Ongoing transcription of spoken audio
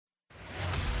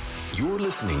You're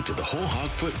listening to the Whole Hog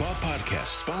Football Podcast,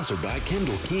 sponsored by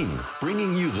Kendall King,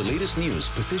 bringing you the latest news,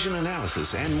 position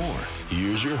analysis, and more.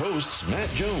 Here's your hosts,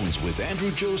 Matt Jones with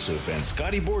Andrew Joseph and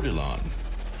Scotty Bordelon.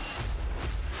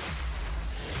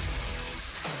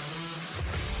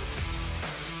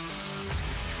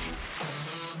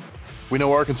 We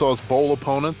know Arkansas's bowl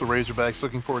opponent, the Razorbacks,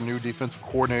 looking for a new defensive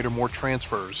coordinator, more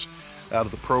transfers out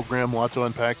of the program. Lots to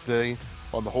unpack today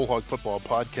on the Whole Hog Football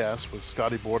Podcast with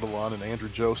Scotty Bordelon and Andrew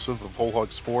Joseph of Whole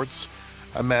Hog Sports.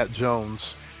 I'm Matt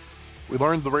Jones. We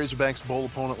learned the Razorbacks' bowl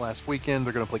opponent last weekend.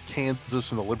 They're going to play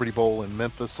Kansas in the Liberty Bowl in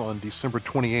Memphis on December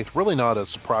 28th. Really not a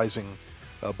surprising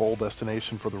bowl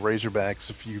destination for the Razorbacks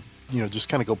if you just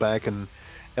kind of go back and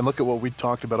look at what we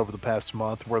talked about over the past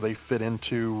month, where they fit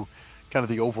into kind of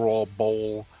the overall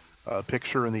bowl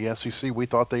picture in the SEC. We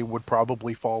thought they would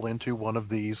probably fall into one of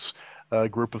these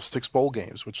group of 6 bowl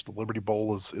games, which the Liberty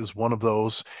Bowl is one of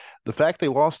those. The fact they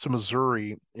lost to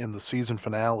Missouri in the season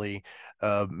finale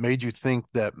made you think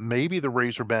that maybe the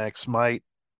Razorbacks might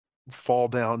fall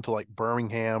down to like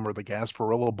Birmingham or the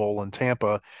Gasparilla Bowl in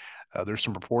Tampa. There's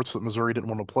some reports that Missouri didn't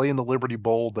want to play in the Liberty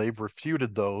Bowl. They've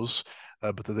refuted those,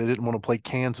 but that they didn't want to play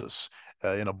Kansas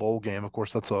in a bowl game. Of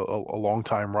course, that's a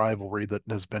long-time rivalry that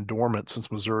has been dormant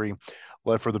since Missouri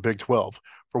left for the Big 12.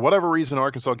 For whatever reason,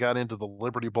 Arkansas got into the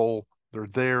Liberty Bowl. They're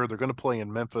there. They're going to play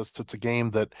in Memphis. It's a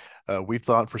game that we've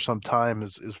thought for some time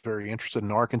is very interested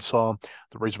in Arkansas.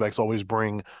 The Razorbacks always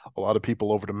bring a lot of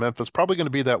people over to Memphis. Probably going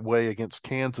to be that way against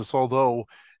Kansas, although,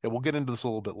 and we'll get into this a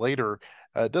little bit later,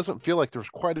 it doesn't feel like there's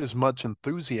quite as much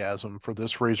enthusiasm for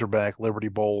this Razorback Liberty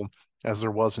Bowl as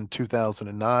there was in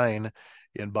 2009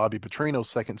 in Bobby Petrino's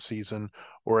second season,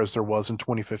 or as there was in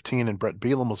 2015 in Brett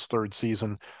Bielema's third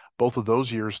season. Both of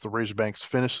those years, the Razorbacks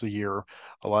finished the year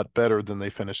a lot better than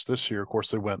they finished this year. Of course,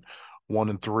 they went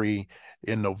 1-3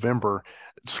 in November.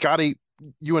 Scotty,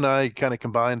 you and I kind of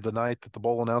combined the night that the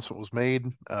bowl announcement was made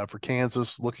for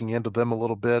Kansas, looking into them a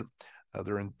little bit.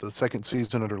 They're in the second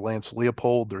season under Lance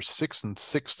Leopold. They're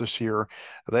 6-6 this year.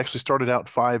 They actually started out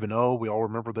 5-0. We all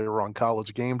remember they were on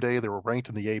College Game Day. They were ranked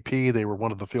in the AP. They were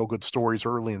one of the feel-good stories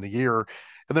early in the year.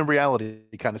 And then reality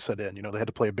kind of set in. They had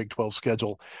to play a Big 12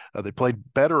 schedule. They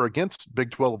played better against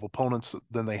Big 12 opponents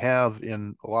than they have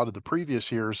in a lot of the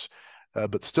previous years.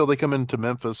 But still, they come into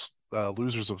Memphis,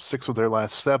 losers of 6 of their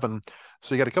last 7.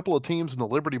 So you got a couple of teams in the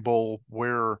Liberty Bowl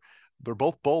where they're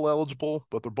both bowl eligible,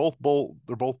 but they're both bowl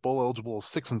eligible as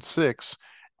 6-6,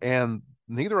 and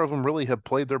neither of them really have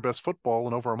played their best football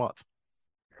in over a month.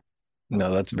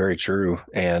 No, that's very true.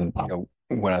 And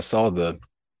when I saw the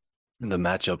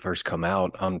matchup first come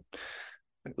out,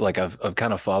 I've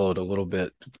kind of followed a little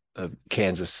bit of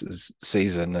Kansas's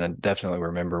season, and I definitely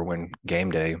remember when game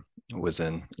day was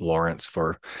in Lawrence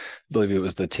for, I believe it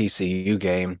was the TCU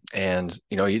game. And,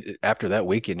 after that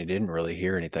weekend, you didn't really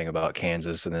hear anything about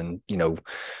Kansas. And then,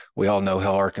 we all know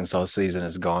how Arkansas season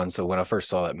has gone. So when I first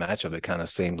saw that matchup, it kind of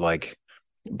seemed like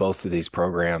both of these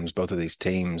programs, both of these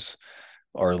teams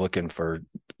are looking for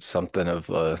something of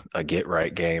a get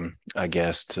right game, I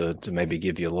guess, to maybe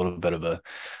give you a little bit of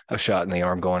a shot in the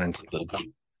arm going into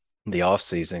the off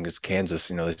season. Because Kansas,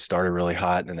 they started really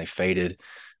hot and then they faded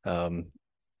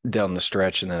down the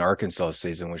stretch, and then Arkansas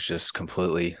season was just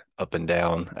completely up and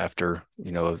down after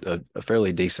a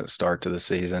fairly decent start to the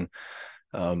season.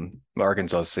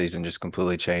 Arkansas season just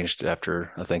completely changed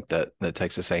after, I think, that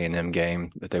Texas A&M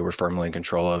game that they were firmly in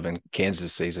control of, and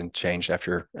Kansas season changed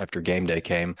after game day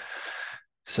came.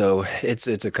 So it's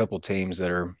a couple teams that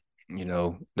are,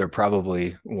 they're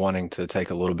probably wanting to take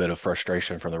a little bit of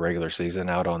frustration from the regular season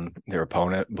out on their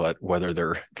opponent, but whether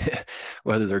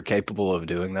they're capable of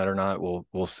doing that or not,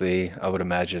 we'll see. I would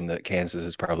imagine that Kansas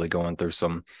is probably going through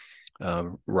some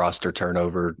roster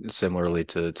turnover similarly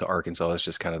to Arkansas. It's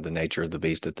just kind of the nature of the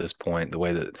beast at this point, the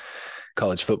way that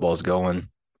college football is going.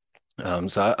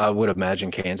 So I would imagine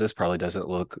Kansas probably doesn't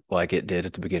look like it did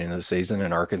at the beginning of the season,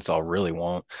 and Arkansas really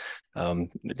won't.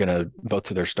 Both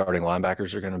of their starting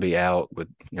linebackers are going to be out with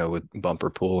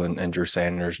Bumper Pool and Drew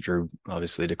Sanders. Drew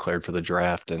obviously declared for the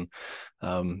draft, and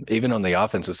even on the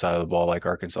offensive side of the ball, like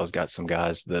Arkansas's got some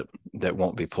guys that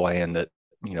won't be playing that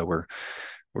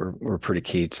were pretty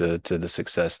key to the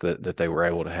success that they were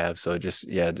able to have. So it just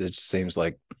seems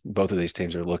like both of these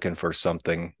teams are looking for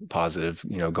something positive,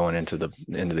 going into the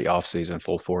offseason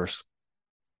full force.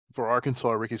 For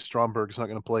Arkansas, Ricky Stromberg is not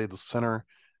going to play the center.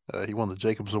 He won the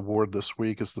Jacobs Award this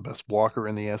week as the best blocker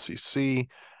in the SEC.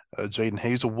 Jaden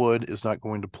Hazelwood is not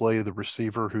going to play the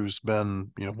receiver who's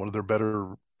been, one of their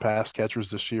better pass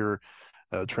catchers this year.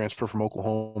 Transfer from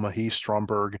Oklahoma. He,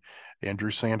 Stromberg, and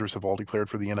Drew Sanders have all declared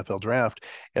for the NFL draft.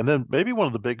 And then maybe one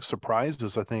of the big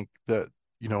surprises, I think, that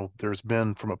there's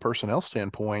been from a personnel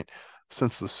standpoint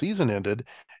since the season ended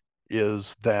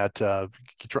is that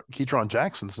Ketron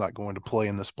Jackson's not going to play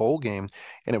in this bowl game.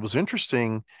 And it was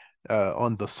interesting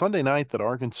on the Sunday night that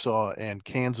Arkansas and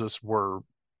Kansas were,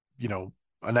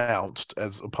 announced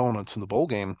as opponents in the bowl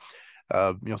game.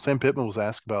 Sam Pittman was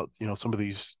asked about, some of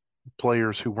these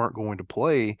players who weren't going to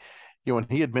play,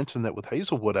 and he had mentioned that with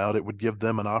Hazelwood out, it would give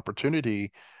them an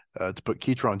opportunity to put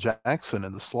Ketron Jackson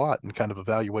in the slot and kind of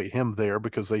evaluate him there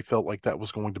because they felt like that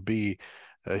was going to be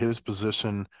his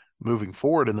position moving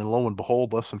forward. And then lo and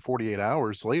behold, less than 48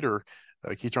 hours later,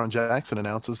 Ketron Jackson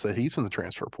announces that he's in the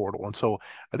transfer portal. And so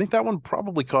I think that one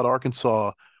probably caught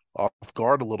Arkansas off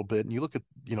guard a little bit. And you look at,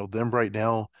 them right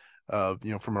now,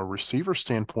 from a receiver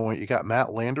standpoint, you got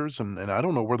Matt Landers, and I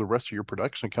don't know where the rest of your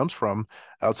production comes from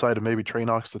outside of maybe Trey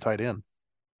Knox, the tight end.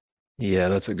 Yeah,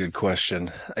 that's a good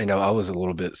question. I was a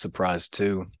little bit surprised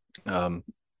too,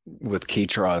 with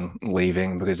Ketron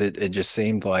leaving because it just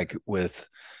seemed like with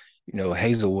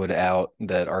Hazelwood out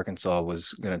that Arkansas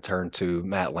was going to turn to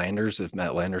Matt Landers if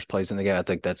Matt Landers plays in the game. I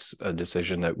think that's a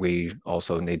decision that we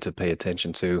also need to pay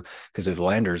attention to because if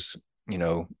Landers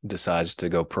decides to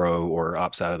go pro or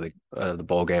opts out of the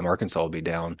bowl game, Arkansas will be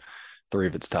down 3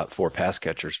 of its top 4 pass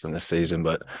catchers from this season.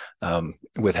 But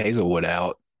with Hazelwood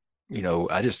out,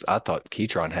 I thought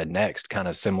Ketron had next, kind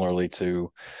of similarly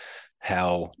to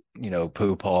how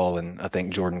Pooh Paul and I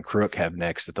think Jordan Crook have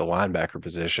next at the linebacker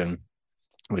position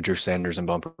with Drew Sanders and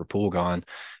Bumper Pool gone.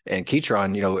 And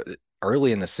Ketron,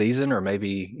 early in the season or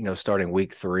maybe, starting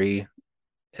week 3,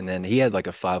 and then he had like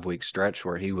a 5-week stretch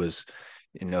where he was,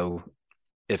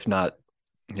 if not,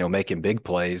 making big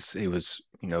plays, he was,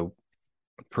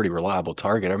 pretty reliable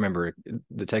target. I remember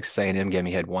the Texas A&M game,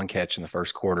 he had 1 catch in the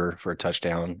first quarter for a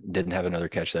touchdown, didn't have another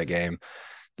catch that game.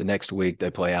 The next week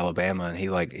they play Alabama and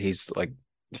he's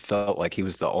felt like he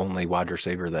was the only wide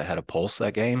receiver that had a pulse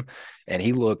that game. And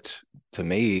he looked to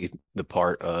me the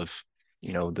part of,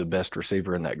 the best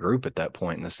receiver in that group at that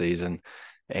point in the season.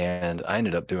 And I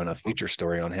ended up doing a feature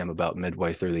story on him about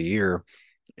midway through the year.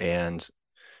 And,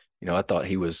 I thought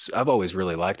I've always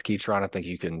really liked Ketron. I think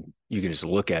you can just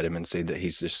look at him and see that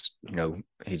he's just,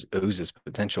 he's oozes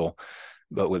potential.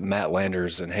 But with Matt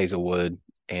Landers and Hazelwood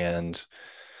and,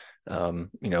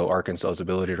 Arkansas's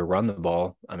ability to run the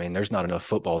ball, I mean, there's not enough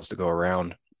footballs to go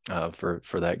around for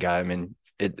that guy. I mean,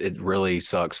 it really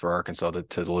sucks for Arkansas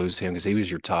to lose him because he was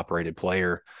your top rated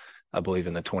player, I believe,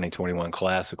 in the 2021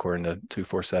 class, according to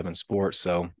 247 Sports.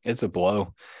 So it's a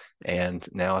blow. And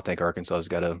now I think Arkansas has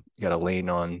got to lean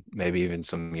on maybe even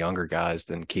some younger guys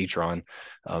than Ketron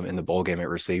in the bowl game at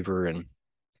receiver. And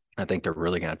I think they're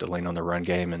really going to have to lean on the run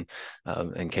game and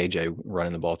KJ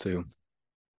running the ball too.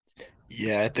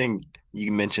 Yeah, I think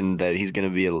you mentioned that he's going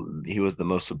to be he was the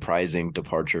most surprising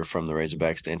departure from the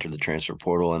Razorbacks to enter the transfer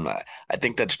portal. And I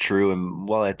think that's true. And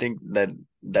while I think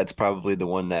that's probably the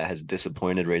one that has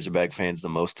disappointed Razorback fans the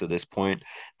most to this point,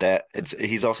 that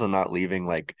he's also not leaving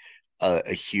like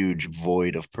a huge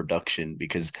void of production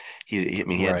because he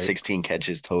had 16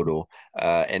 catches total.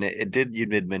 And you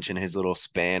did mention his little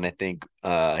span. I think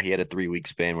he had a 3-week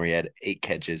span where he had 8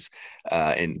 catches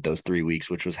in those 3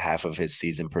 weeks, which was half of his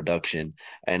season production.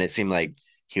 And it seemed like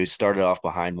he was started off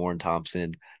behind Warren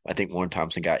Thompson. I think Warren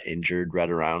Thompson got injured right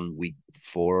around week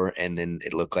 4, and then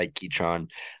it looked like Ketron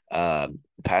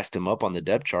passed him up on the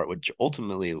depth chart, which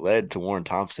ultimately led to Warren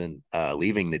Thompson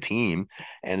leaving the team.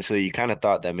 And so you kind of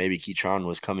thought that maybe Ketron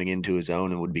was coming into his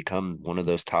own and would become one of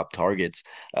those top targets.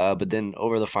 But then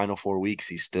over the final 4 weeks,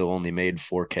 he still only made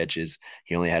 4 catches.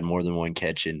 He only had more than 1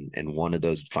 catch in one of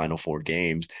those final 4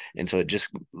 games. And so it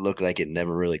just looked like it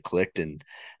never really clicked. And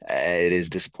it is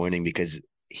disappointing because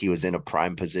he was in a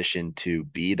prime position to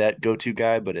be that go-to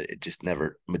guy, but it just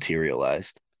never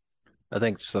materialized. I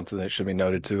think something that should be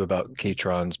noted too about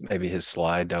Ketron's maybe his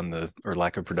slide or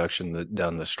lack of production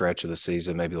down the stretch of the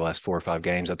season, maybe the last 4 or 5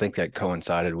 games. I think that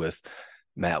coincided with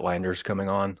Matt Landers coming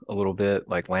on a little bit.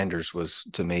 Like Landers was,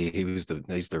 to me, he's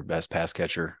their best pass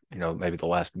catcher, maybe the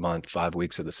last 5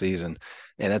 weeks of the season.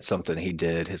 And that's something he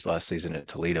did his last season at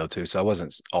Toledo too. So I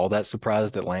wasn't all that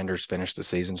surprised that Landers finished the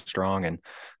season strong. And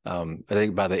I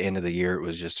think by the end of the year, it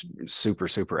was just super,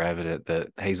 super evident that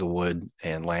Hazelwood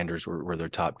and Landers were their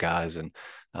top guys. And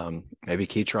maybe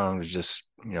Ketron was just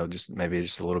maybe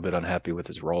just a little bit unhappy with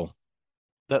his role.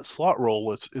 That slot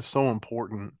role is so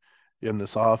important in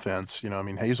this offense.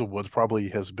 Hazelwood probably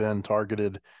has been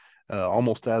targeted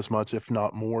almost as much, if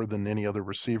not more, than any other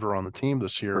receiver on the team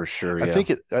this year. For sure, yeah.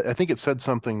 I think it said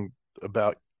something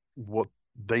about what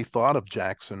they thought of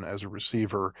Jackson as a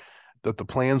receiver, that the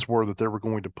plans were that they were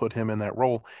going to put him in that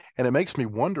role. And it makes me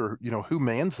wonder, who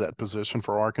mans that position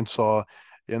for Arkansas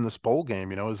in this bowl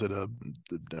game? Is it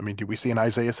do we see an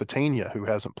Isaiah Satania who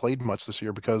hasn't played much this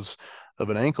year because of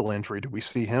an ankle injury? Do we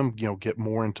see him, get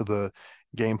more into the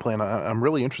game plan? I'm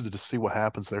really interested to see what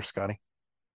happens there, Scotty.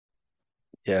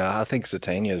 Yeah, I think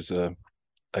Satania is a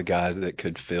guy that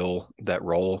could fill that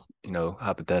role,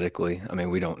 hypothetically. I mean,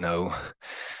 we don't know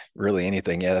really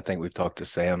anything yet. I think we've talked to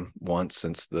Sam once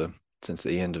since the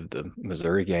end of the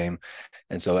Missouri game.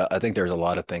 And so I think there's a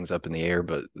lot of things up in the air,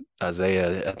 but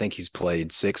Isaiah, I think he's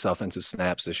played 6 offensive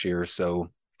snaps this year. So,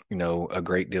 a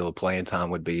great deal of playing time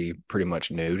would be pretty much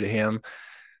new to him.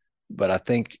 But I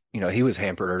think, he was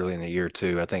hampered early in the year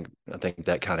too. I think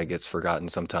that kind of gets forgotten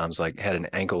sometimes, like had an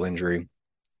ankle injury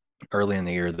early in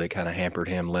the year that kind of hampered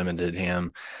him, limited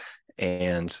him.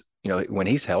 And, when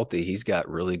he's healthy, he's got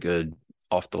really good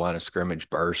off the line of scrimmage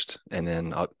burst. And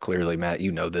then clearly, Matt,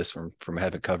 this from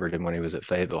having covered him when he was at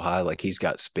Fayetteville High, like he's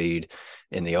got speed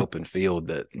in the open field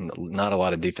that not a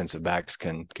lot of defensive backs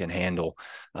can handle.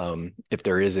 If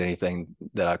there is anything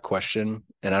that I question,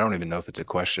 and I don't even know if it's a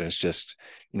question, it's just,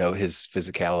 his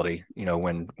physicality,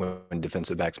 when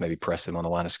defensive backs maybe press him on the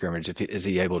line of scrimmage, is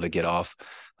he able to get off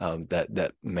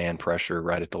that man pressure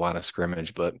right at the line of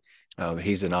scrimmage? But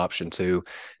he's an option too.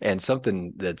 And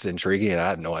something that's intriguing, and I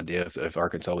have no idea if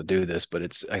Arkansas would do this, but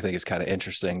I think it's kind of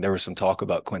interesting. There was some talk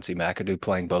about Quincy McAdoo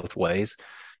playing both ways.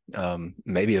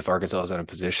 Maybe if Arkansas is in a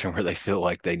position where they feel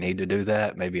like they need to do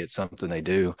that, maybe it's something they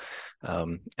do,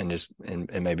 and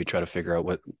maybe try to figure out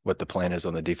what the plan is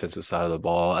on the defensive side of the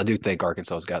ball. I do think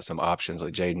Arkansas's got some options,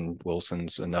 like Jaden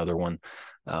Wilson's another one,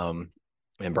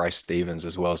 and Bryce Stevens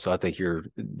as well. So I think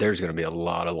there's going to be a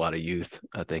lot of youth,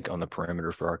 I think, on the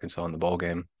perimeter for Arkansas in the bowl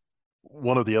game.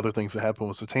 One of the other things that happened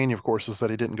with Satania, of course, is that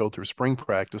he didn't go through spring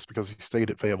practice because he stayed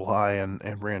at Fayetteville High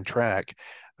and ran track.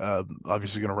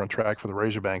 Obviously going to run track for the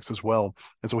Razorbacks as well.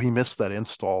 And so he missed that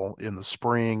install in the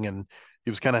spring, and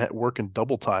he was kind of working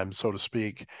double time, so to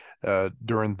speak,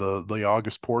 during the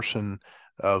August portion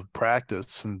of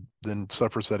practice, and then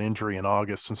suffers that injury in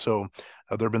August. And so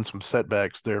there have been some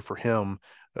setbacks there for him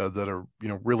that are,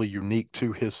 really unique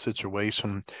to his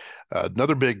situation.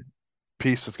 Another big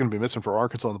piece that's going to be missing for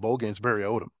Arkansas in the bowl game is Barry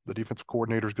Odom. The defensive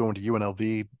coordinator is going to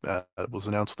UNLV. It was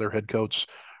announced their head coach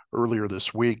earlier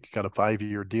this week, got a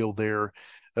 5-year deal there.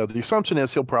 The assumption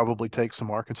is he'll probably take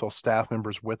some Arkansas staff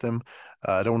members with him.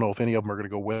 I don't know if any of them are going to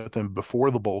go with him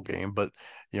before the bowl game, but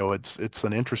it's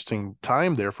an interesting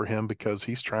time there for him because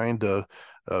he's trying to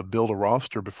build a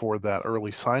roster before that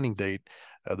early signing date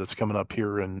that's coming up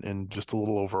here in just a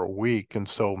little over a week. And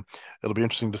so it'll be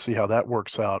interesting to see how that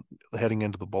works out heading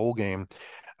into the bowl game.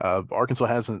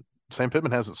 Sam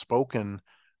Pittman hasn't spoken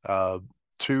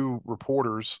to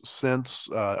reporters since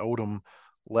Odom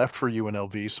left for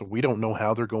UNLV, so we don't know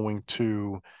how they're going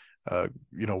to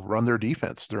run their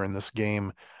defense during this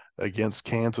game against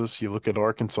Kansas. You look at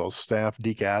Arkansas's staff,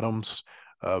 Deke Adams,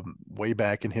 way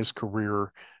back in his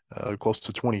career, close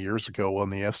to 20 years ago on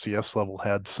the FCS level,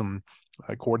 had some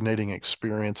coordinating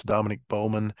experience. Dominic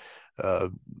Bowman,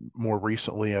 more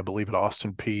recently, I believe at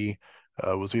Austin Peay,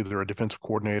 was either a defensive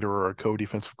coordinator or a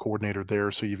co-defensive coordinator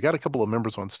there. So you've got a couple of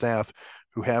members on staff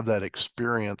who have that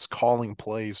experience calling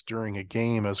plays during a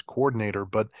game as coordinator.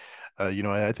 But,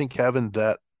 I think having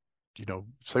that,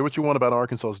 say what you want about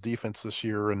Arkansas's defense this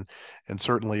year, and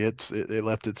certainly it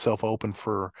left itself open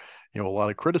for, a lot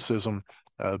of criticism.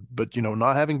 But,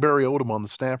 not having Barry Odom on the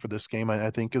staff for this game, I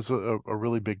think is a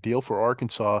really big deal for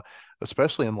Arkansas,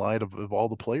 especially in light of all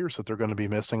the players that they're going to be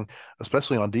missing,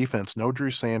 especially on defense. No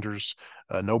Drew Sanders,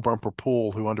 no Bumper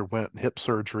Poole, who underwent hip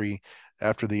surgery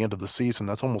after the end of the season.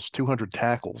 That's almost 200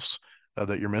 tackles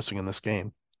that you're missing in this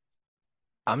game.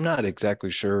 I'm not exactly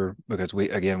sure because we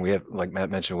have, like Matt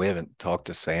mentioned, we haven't talked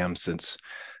to Sam since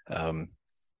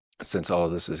all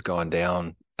of this has gone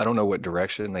down. I don't know what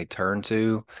direction they turn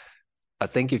to. I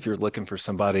think if you're looking for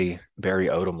somebody Barry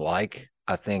Odom-like,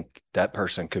 I think that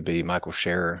person could be Michael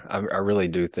Scherer. I really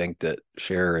do think that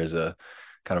Scherer is a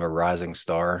kind of a rising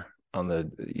star on the,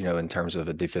 in terms of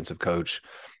a defensive coach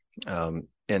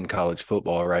in college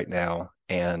football right now.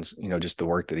 And, just the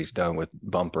work that he's done with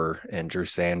Bumper and Drew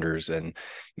Sanders, and,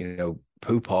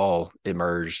 Pooh Paul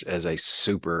emerged as a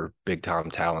super big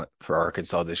time talent for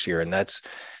Arkansas this year. And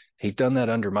he's done that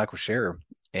under Michael Scherer.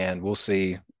 And we'll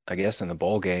see, I guess, in the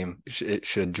bowl game,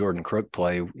 should Jordan Crook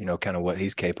play, kind of what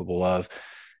he's capable of.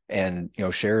 And,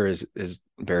 Scherer is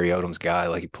Barry Odom's guy.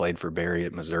 Like, he played for Barry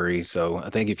at Missouri. So I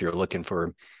think if you're looking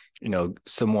for,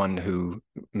 someone who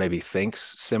maybe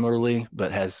thinks similarly,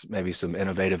 but has maybe some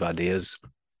innovative ideas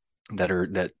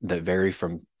that vary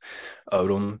from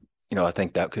Odom, I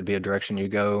think that could be a direction you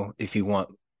go. If you want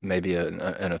maybe an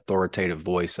authoritative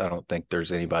voice. I don't think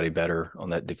there's anybody better on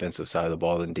that defensive side of the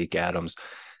ball than Deke Adams.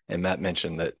 And Matt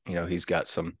mentioned that, he's got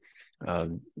some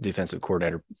defensive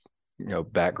coordinator,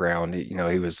 background.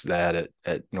 He was that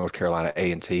at North Carolina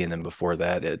A&T, and then before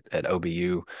that at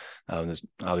OBU. There's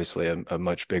obviously a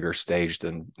much bigger stage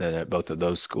than at both of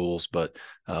those schools, but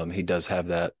he does have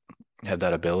that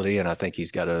ability, and I think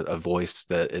he's got a voice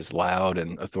that is loud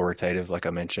and authoritative, like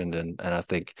I mentioned, and I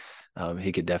think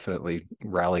he could definitely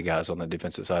rally guys on the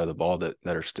defensive side of the ball that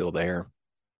are still there.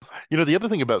 The other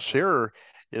thing about Scherer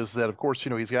is that, of course,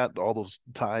 he's got all those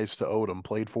ties to Odom,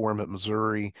 played for him at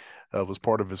Missouri, was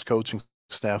part of his coaching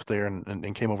staff there,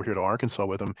 and came over here to Arkansas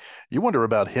with him. You wonder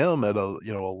about him at a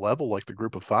level like the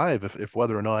group of five, if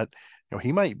whether or not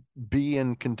he might be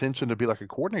in contention to be like a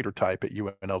coordinator type at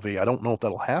UNLV. I don't know if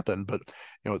that'll happen, but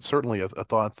it's certainly a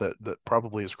thought that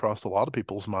probably has crossed a lot of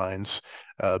people's minds.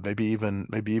 Maybe even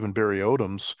Barry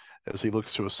Odom's, as he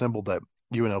looks to assemble that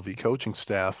UNLV coaching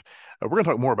staff. We're going to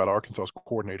talk more about Arkansas's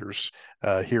coordinators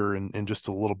here in just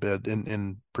a little bit.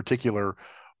 In particular,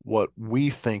 what we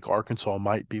think Arkansas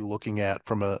might be looking at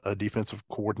from a defensive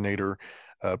coordinator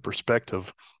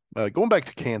perspective. Going back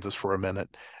to Kansas for a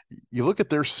minute, you look at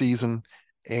their season,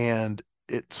 and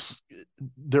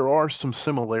there are some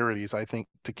similarities, I think,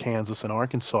 to Kansas and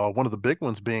Arkansas. One of the big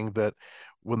ones being that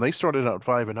when they started out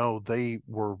 5-0, they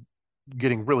were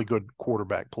getting really good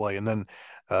quarterback play, and then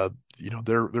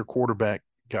their quarterback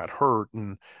got hurt,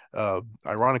 and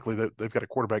ironically, they've got a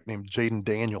quarterback named Jaden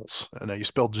Daniels. And now you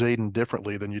spell Jaden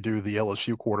differently than you do the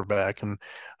LSU quarterback, and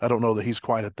I don't know that he's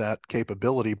quite at that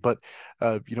capability, but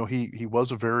he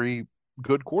was a very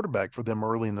good quarterback for them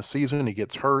early in the season. He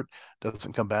gets hurt,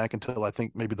 doesn't come back until I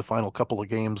think maybe the final couple of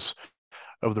games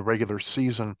of the regular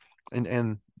season,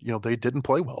 and they didn't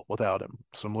play well without him.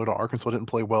 Similar to Arkansas didn't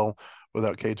play well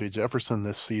without KJ Jefferson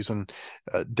this season.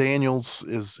 Daniels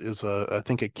is I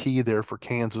think a key there for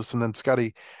Kansas. And then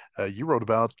Scotty, you wrote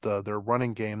about their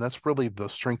running game. That's really the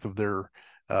strength of their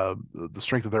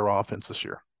offense this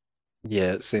year.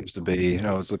 Yeah, it seems to be.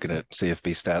 I was looking at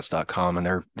CFBstats.com,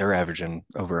 and they're averaging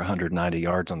over 190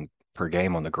 yards per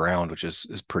game on the ground, which is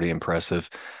pretty impressive.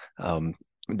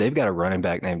 They've got a running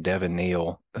back named Devin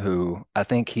Neal, who I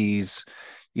think he's,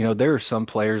 there are some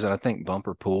players, and I think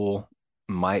Bumper Pool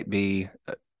might be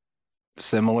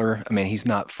similar. I mean, he's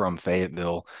not from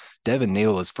Fayetteville. Devin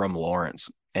Neal is from Lawrence,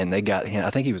 and they got him. I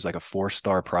think he was like a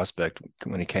 4-star prospect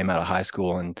when he came out of high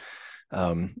school, and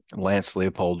Lance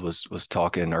Leopold was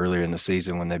talking earlier in the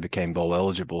season when they became bowl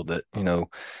eligible that,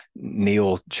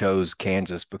 Neal chose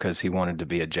Kansas because he wanted to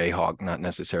be a Jayhawk, not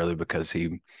necessarily because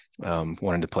he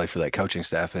wanted to play for that coaching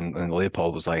staff. And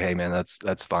Leopold was like, hey man,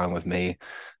 that's fine with me.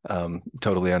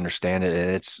 Totally understand it.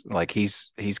 And it's like,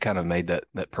 he's kind of made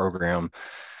that program.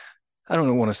 I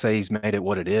don't want to say he's made it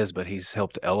what it is, but he's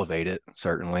helped elevate it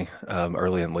certainly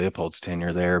early in Leopold's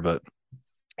tenure there. But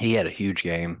he had a huge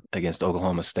game against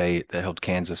Oklahoma State that helped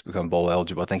Kansas become bowl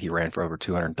eligible. I think he ran for over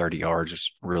 230 yards,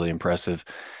 just really impressive.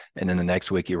 And then the next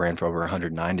week he ran for over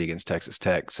 190 against Texas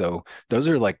Tech. So those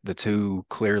are like the two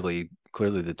clearly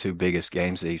the two biggest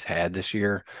games that he's had this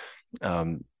year.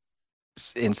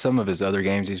 In some of his other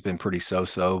games, he's been pretty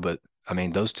so-so, but I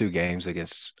mean, those two games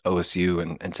against OSU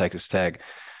and Texas Tech,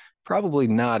 probably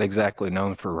not exactly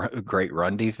known for a great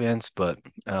run defense, but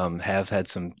have had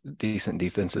some decent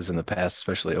defenses in the past,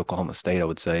 especially Oklahoma State, I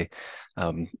would say.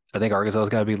 I think Arkansas's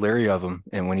got to be leery of them.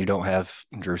 And when you don't have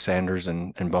Drew Sanders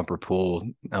and Bumper Pool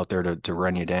out there to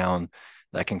run you down,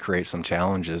 that can create some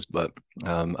challenges. But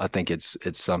I think it's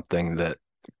something that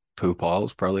Pooh Paul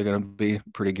is probably going to be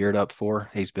pretty geared up for.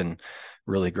 He's been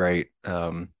really great.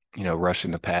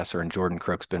 Rushing the passer, and Jordan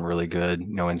Crook's been really good,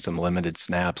 in some limited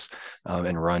snaps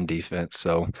and run defense.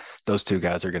 So those two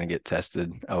guys are going to get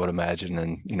tested, I would imagine.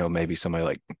 And, maybe somebody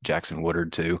like Jackson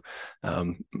Woodard too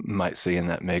might see in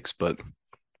that mix. But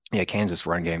yeah, Kansas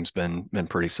run game's been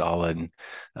pretty solid.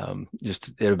 And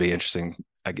it'll be interesting,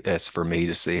 I guess, for me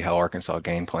to see how Arkansas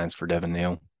game plans for Devin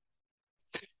Neal.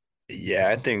 Yeah,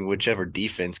 I think whichever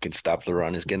defense can stop the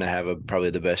run is going to have probably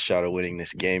the best shot of winning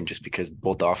this game, just because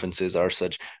both offenses are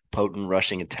such potent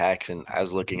rushing attacks. And I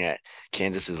was looking at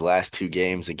Kansas's last two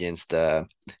games against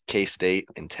K-State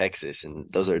and Texas, and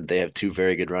they have two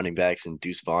very good running backs. And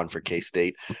Deuce Vaughn for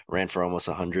K-State ran for almost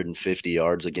 150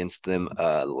 yards against them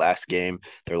their last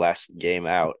game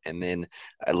out. And then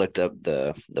I looked up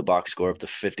the box score of the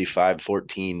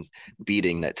 55-14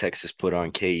 beating that Texas put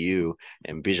on KU,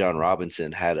 and Bijan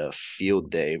Robinson had a field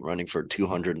day running for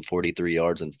 243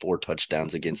 yards and 4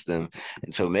 touchdowns against them.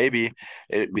 And so maybe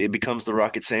it becomes the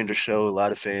Rocket Sanders show. A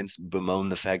lot of fans bemoan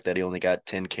the fact that he only got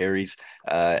 10 carries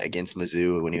against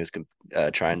Mizzou when he was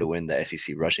trying to win the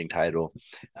SEC rushing title.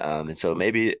 And so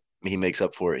maybe he makes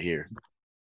up for it here.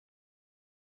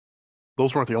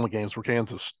 Those weren't the only games where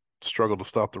Kansas struggled to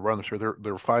stop the run this year.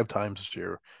 There were 5 times this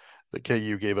year that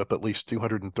KU gave up at least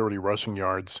 230 rushing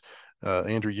yards.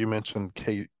 Andrew, you mentioned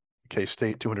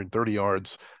K-State 230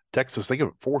 yards. Texas, they gave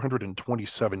up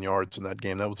 427 yards in that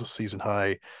game. That was a season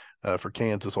high for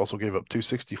Kansas. Also gave up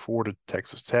 264 to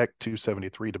Texas Tech,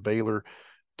 273 to Baylor,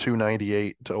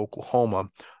 298 to Oklahoma.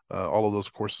 All of those,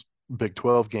 of course, Big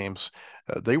 12 games.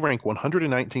 They rank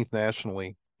 119th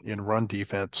nationally in run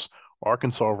defense.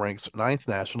 Arkansas ranks 9th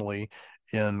nationally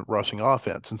in rushing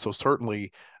offense. And so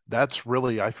certainly that's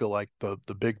really, I feel like, the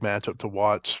big matchup to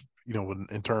watch,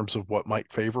 in terms of what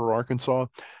might favor Arkansas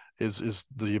is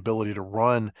the ability to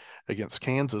run against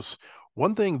Kansas.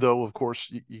 One thing, though, of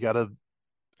course, you got to,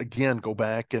 again, go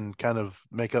back and kind of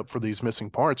make up for these missing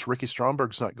parts. Ricky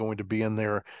Stromberg's not going to be in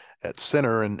there at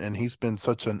center, and he's been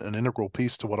such an integral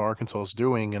piece to what Arkansas is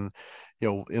doing. And,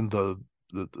 in the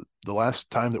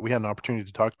last time that we had an opportunity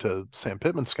to talk to Sam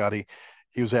Pittman, Scotty,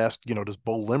 he was asked, does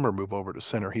Bo Limmer move over to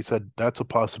center? He said that's a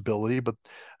possibility, but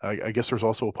I guess there's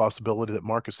also a possibility that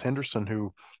Marcus Henderson,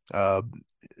 who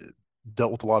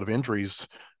dealt with a lot of injuries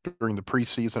during the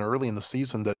preseason, early in the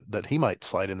season, that he might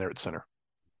slide in there at center.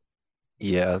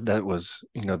 Yeah, that was,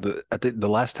 I think the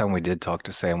last time we did talk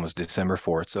to Sam was December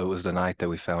 4th. So it was the night that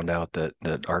we found out that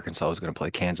Arkansas was going to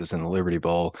play Kansas in the Liberty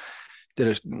Bowl.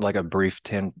 Did a brief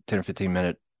 10 or 15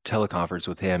 minute teleconference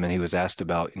with him, and he was asked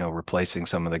about, replacing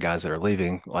some of the guys that are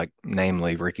leaving, like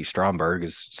namely Ricky Stromberg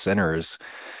as center.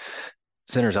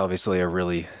 Center's obviously a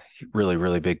really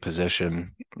big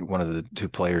position, one of the 2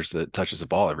 players that touches the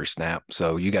ball every snap.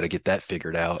 So you got to get that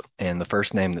figured out. And the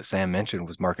first name that Sam mentioned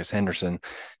was Marcus Henderson.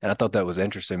 And I thought that was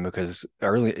interesting because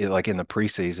early, like in the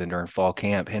preseason during fall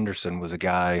camp, Henderson was a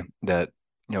guy that,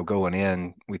 going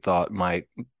in, we thought might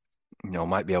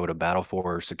be able to battle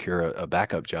for or secure a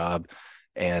backup job.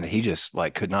 And he just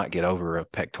could not get over a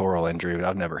pectoral injury.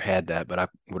 I've never had that, but I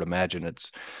would imagine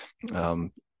it's,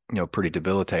 pretty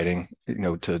debilitating,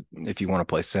 to, if you want to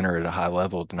play center at a high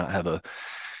level, to not have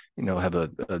a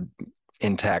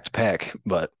intact pec,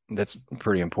 but that's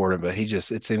pretty important. But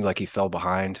it seems like he fell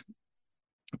behind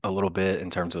a little bit in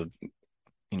terms of,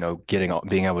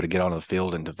 being able to get on the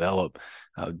field and develop.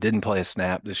 Didn't play a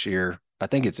snap this year. I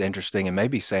think it's interesting, and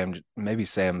maybe Sam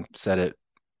said it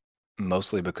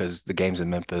mostly because the game's in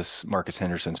Memphis. Marcus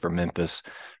Henderson's from Memphis.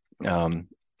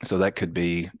 So that could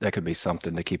be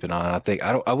something to keep an eye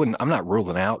on. I'm not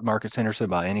ruling out Marcus Henderson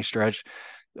by any stretch.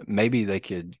 Maybe they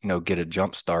could, get a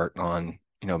jump start on,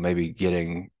 maybe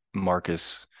getting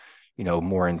Marcus,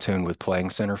 more in tune with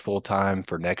playing center full time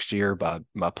for next year by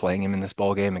playing him in this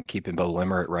ball game and keeping Bo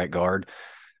Limmer at right guard.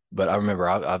 But I remember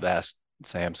I've asked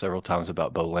Sam several times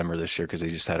about Bo Limmer this year because he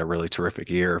just had a really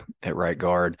terrific year at right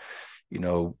guard.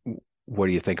 What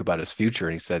do you think about his future?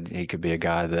 And he said he could be a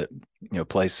guy that,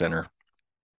 plays center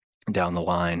down the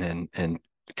line and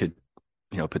could,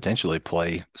 potentially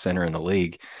play center in the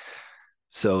league.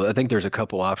 So I think there's a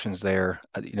couple options there.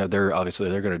 They're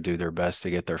going to do their best to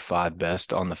get their 5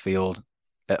 best on the field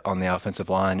on the offensive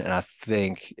line. And I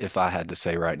think if I had to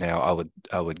say right now,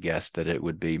 I would guess that it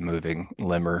would be moving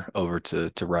Limmer over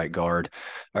to right guard,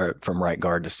 or from right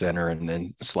guard to center, and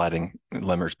then sliding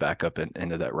Limmer's back up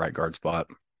into that right guard spot.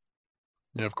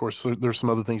 Yeah, of course, there's some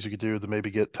other things you could do to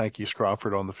maybe get Tykees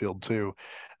Crawford on the field too.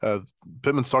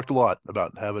 Pittman's talked a lot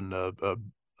about having a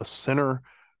center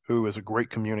who is a great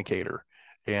communicator,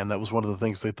 and that was one of the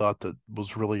things they thought that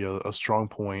was really a strong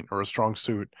point or a strong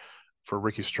suit for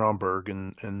Ricky Stromberg,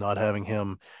 and not having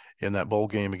him in that bowl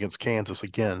game against Kansas.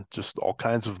 Again, just all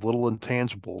kinds of little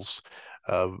intangibles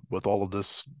with all of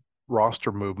this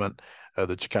roster movement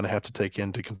that you kind of have to take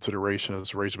into consideration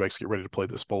as the Razorbacks get ready to play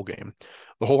this bowl game.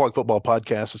 The Whole Hog Football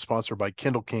Podcast is sponsored by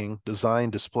Kindle King, design,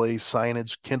 display,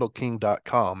 signage,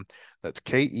 KindleKing.com. That's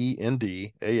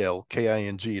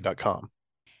KendleKing.com.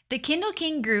 The Kindle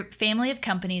King Group family of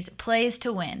companies plays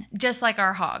to win, just like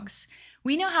our hogs.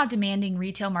 We know how demanding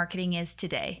retail marketing is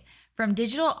today. From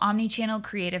digital omnichannel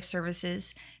creative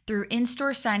services, through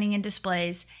in-store signing and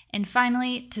displays, and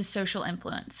finally to social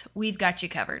influence, we've got you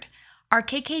covered. Our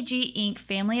KKG Inc.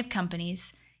 family of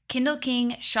companies, Kindle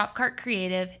King, Shopcart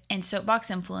Creative, and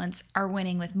Soapbox Influence are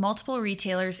winning with multiple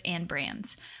retailers and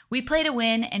brands. We play to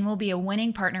win and will be a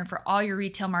winning partner for all your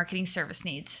retail marketing service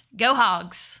needs. Go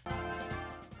Hogs!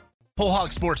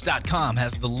 WholeHogSports.com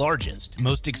has the largest,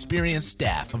 most experienced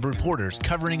staff of reporters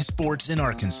covering sports in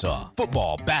Arkansas.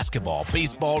 Football, basketball,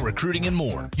 baseball, recruiting, and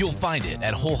more. You'll find it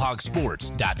at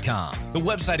WholeHogSports.com. The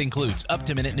website includes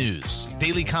up-to-minute news,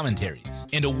 daily commentaries,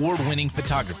 and award-winning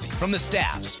photography from the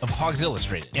staffs of Hogs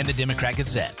Illustrated and the Democrat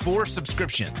Gazette. For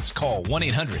subscriptions, call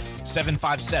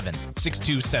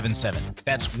 1-800-757-6277.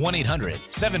 That's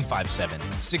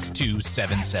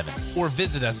 1-800-757-6277. Or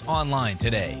visit us online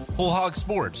today.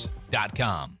 WholeHogSports.com.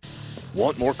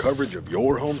 Want more coverage of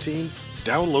your home team?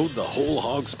 Download the Whole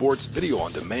Hog Sports Video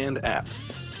on Demand app.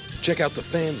 Check out the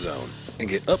Fan Zone and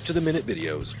get up-to-the-minute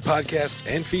videos, podcasts,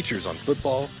 and features on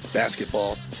football,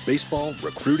 basketball, baseball,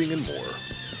 recruiting, and more.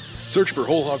 Search for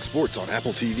Whole Hog Sports on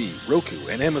Apple TV, Roku,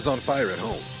 and Amazon Fire at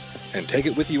home. And take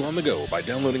it with you on the go by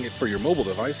downloading it for your mobile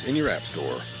device in your app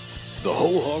store. The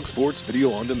Whole Hog Sports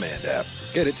Video on Demand app.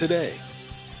 Get it today.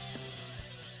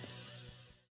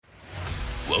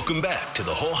 Welcome back to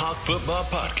the Whole Hog Football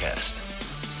Podcast.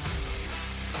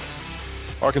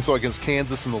 Arkansas against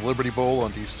Kansas in the Liberty Bowl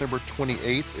on December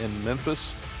 28th in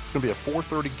Memphis. It's going to be a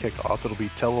 4:30 kickoff. It'll be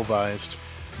televised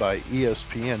by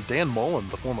ESPN. Dan Mullen,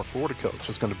 the former Florida coach,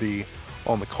 is going to be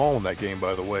on the call in that game,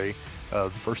 by the way. The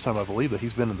first time I believe that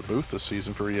he's been in the booth this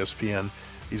season for ESPN.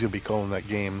 He's going to be calling that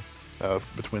game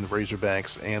between the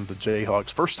Razorbacks and the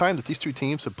Jayhawks. First time that these two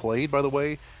teams have played, by the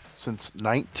way, since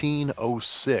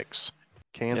 1906.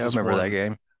 Kansas I remember won. that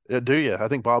game. Do you? I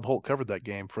think Bob Holt covered that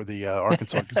game for the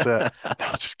Arkansas Gazette.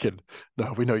 No, just kidding.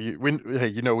 No, we know you. Hey,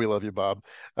 you know we love you, Bob.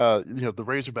 The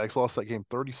Razorbacks lost that game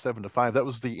 37-5. That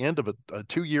was the end of a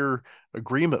 2-year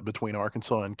agreement between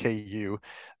Arkansas and KU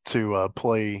to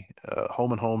play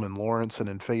home and home in Lawrence and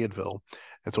in Fayetteville.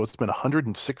 And so it's been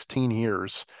 116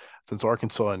 years since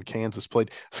Arkansas and Kansas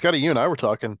played. Scotty, you and I were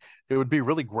talking, it would be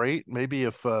really great maybe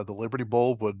if the Liberty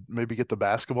Bowl would maybe get the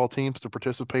basketball teams to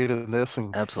participate in this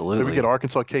and Absolutely. maybe get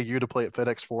Arkansas KU to play at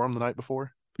FedEx Forum the night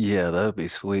before. Yeah, that would be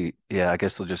sweet. Yeah, I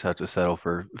guess they'll just have to settle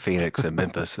for Phoenix and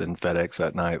Memphis and FedEx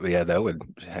that night. But yeah,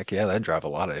 that'd drive a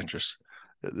lot of interest.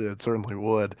 It certainly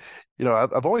would.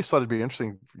 I've always thought it'd be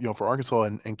interesting, for Arkansas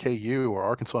and KU or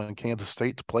Arkansas and Kansas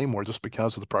State to play more just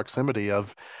because of the proximity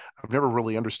of. I've never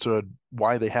really understood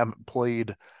why they haven't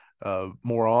played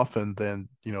more often than,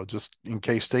 just in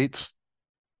K-State's,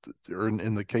 or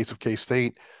in the case of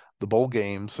K-State, the bowl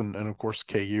games. And of course,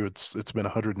 KU, it's been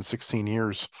 116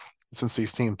 years since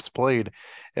these teams played.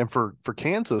 And for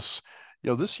Kansas,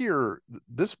 this year,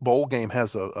 this bowl game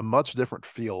has a much different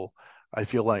feel, I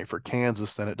feel like, for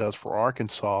Kansas than it does for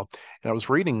Arkansas. And I was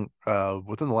reading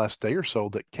within the last day or so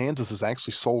that Kansas has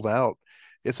actually sold out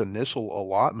its initial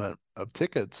allotment of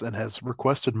tickets and has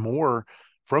requested more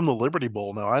from the Liberty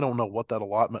Bowl. Now, I don't know what that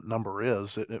allotment number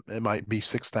is. It might be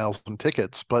 6,000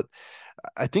 tickets, but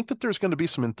I think that there's going to be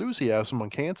some enthusiasm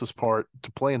on Kansas' part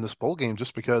to play in this bowl game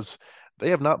just because they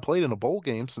have not played in a bowl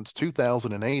game since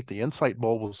 2008. The Insight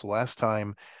Bowl was the last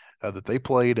time that they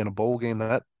played in a bowl game.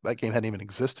 That game hadn't even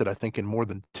existed, I think, in more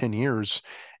than 10 years.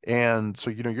 And so,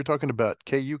 you're talking about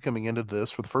KU coming into this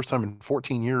for the first time in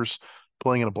 14 years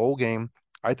playing in a bowl game.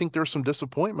 I think there's some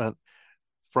disappointment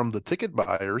from the ticket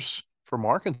buyers from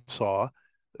Arkansas,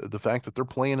 the fact that they're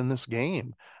playing in this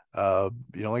game.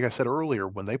 Like I said earlier,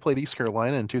 when they played East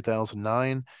Carolina in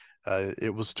 2009,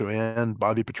 it was to end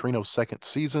Bobby Petrino's second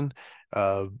season,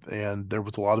 and there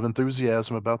was a lot of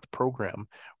enthusiasm about the program.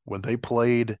 When they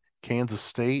played Kansas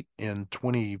State to end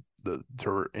the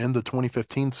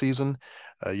 2015 season,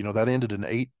 that ended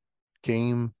an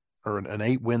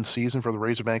 8-win season for the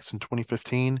Razorbacks in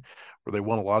 2015, where they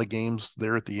won a lot of games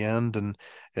there at the end, and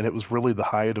it was really the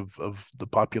height of the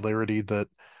popularity that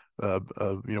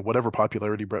whatever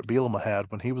popularity Brett Bielema had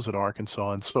when he was at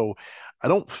Arkansas. And so I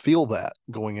don't feel that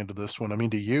going into this one. I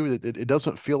mean, to you, it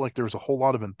doesn't feel like there's a whole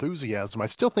lot of enthusiasm. I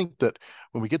still think that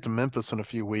when we get to Memphis in a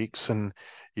few weeks and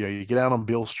you get out on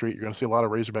Beale Street, you're going to see a lot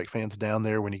of Razorback fans down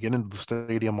there. When you get into the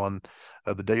stadium on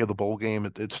the day of the bowl game,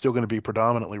 it's still going to be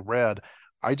predominantly red.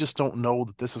 I just don't know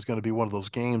that this is going to be one of those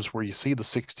games where you see the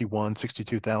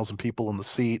 62,000 people in the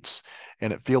seats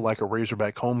and it feel like a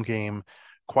Razorback home game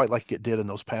quite like it did in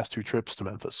those past 2 trips to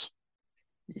Memphis.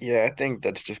 Yeah, I think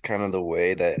that's just kind of the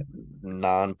way that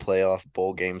non-playoff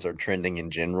bowl games are trending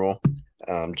in general,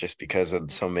 just because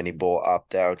of so many bowl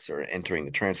opt-outs or entering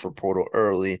the transfer portal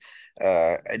early.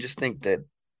 I just think that,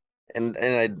 and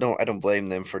I don't blame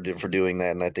them for doing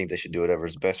that, and I think they should do whatever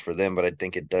is best for them. But I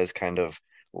think it does kind of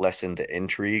lessen the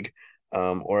intrigue,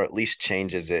 or at least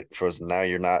changes it. For now,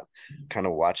 you're not kind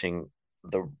of watching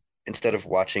instead of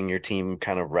watching your team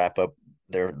kind of wrap up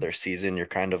their season, you're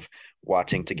kind of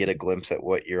watching to get a glimpse at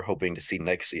what you're hoping to see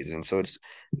next season. So it's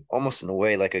almost in a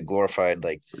way like a glorified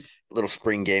little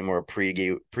spring game or a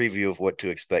preview of what to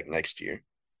expect next year.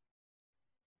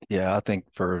 Yeah, I think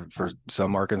for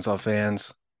some Arkansas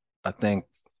fans, I think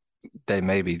they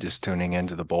may be just tuning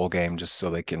into the bowl game just so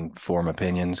they can form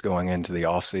opinions going into the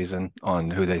offseason on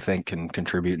who they think can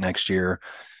contribute next year,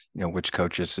 which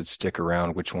coaches should stick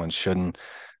around, which ones shouldn't.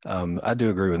 I do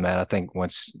agree with Matt. I think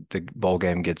once the bowl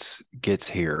game gets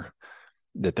here,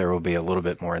 that there will be a little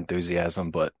bit more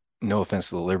enthusiasm, but no offense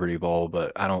to the Liberty Bowl,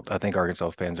 but I think Arkansas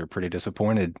fans are pretty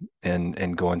disappointed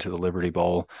in going to the Liberty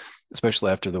Bowl,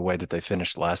 especially after the way that they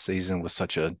finished last season with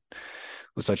such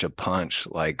a punch.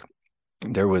 Like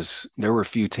there were a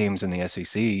few teams in the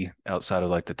SEC outside of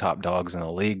like the top dogs in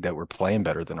the league that were playing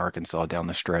better than Arkansas down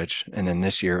the stretch. And then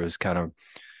this year was kind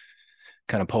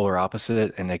of polar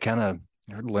opposite, and they're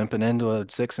limping into a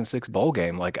 6-6 bowl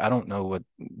game. Like I don't know what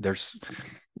there's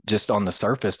just on the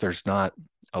surface, there's not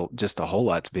just a whole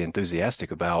lot to be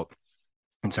enthusiastic about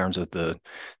in terms of the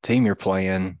team you're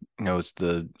playing. It's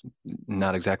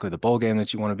not exactly the bowl game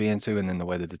that you want to be into, and then the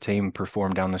way that the team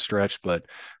performed down the stretch. But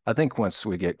I think once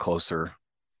we get closer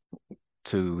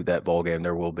to that bowl game,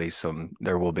 there will be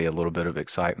a little bit of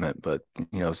excitement, but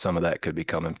some of that could be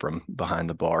coming from behind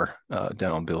the bar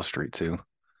down on Beale Street too.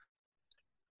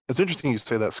 It's interesting you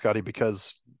say that, Scotty,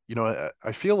 because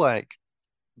I feel like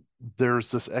there's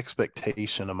this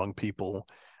expectation among people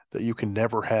that you can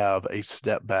never have a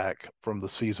step back from the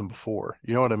season before.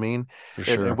 You know what I mean? For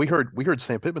sure. And we heard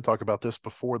Sam Pittman talk about this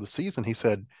before the season. He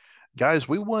said, guys,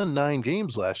 we won 9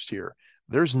 games last year.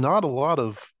 There's not a lot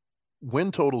of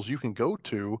win totals you can go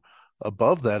to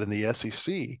above that in the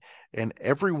SEC. And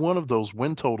every one of those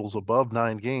win totals above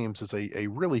 9 games is a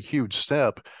really huge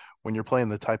step when you're playing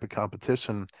the type of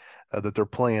competition that they're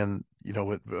playing,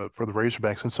 for the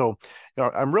Razorbacks. And so,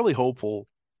 I'm really hopeful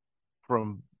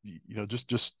from,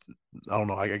 just I don't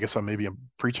know, I guess I'm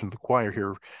preaching to the choir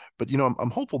here, but I'm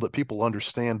hopeful that people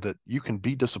understand that you can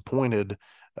be disappointed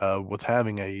with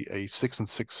having a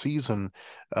 6-6 season,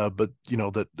 but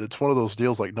that it's one of those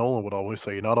deals, like Nolan would always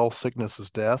say, not all sickness is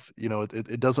death.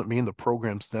 It doesn't mean the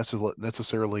program's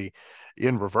necessarily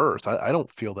in reverse. I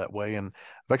don't feel that way, and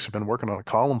I've actually been working on a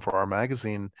column for our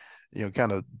magazine,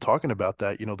 kind of talking about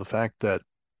that. The fact that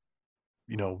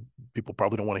people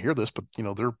probably don't want to hear this, but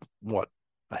they're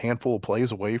a handful of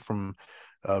plays away from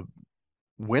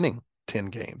winning 10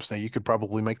 games. Now you could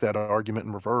probably make that argument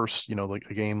in reverse, like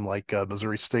a game like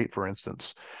Missouri State, for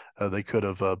instance. They could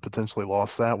have potentially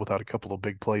lost that without a couple of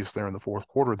big plays there in the fourth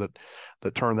quarter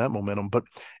that turned that momentum. But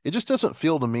it just doesn't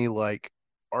feel to me like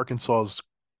Arkansas is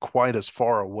quite as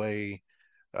far away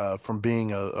from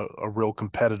being a real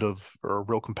competitive or a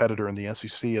real competitor in the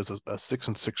SEC as a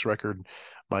 6-6 record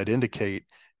might indicate.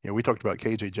 We talked about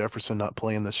KJ Jefferson not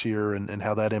playing this year and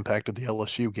how that impacted the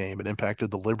LSU game. It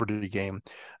impacted the Liberty game.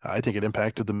 I think it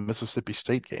impacted the Mississippi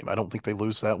State game. I don't think they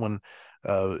lose that one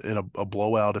in a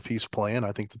blowout if he's playing.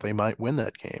 I think that they might win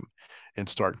that game in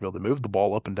Starkville. They moved the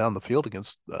ball up and down the field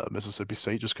against Mississippi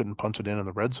State, just couldn't punch it in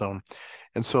the red zone.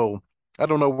 And so I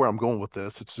don't know where I'm going with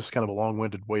this. It's just kind of a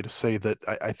long-winded way to say that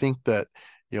I think that,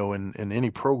 in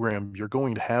any program, you're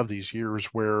going to have these years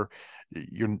where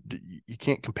you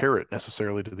can't compare it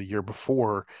necessarily to the year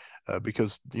before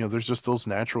because, there's just those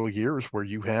natural years where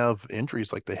you have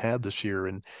injuries like they had this year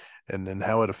and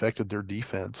how it affected their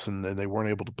defense. And they weren't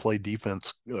able to play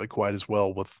defense quite as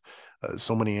well with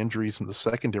so many injuries in the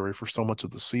secondary for so much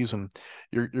of the season.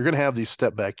 You're going to have these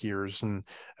step back years. And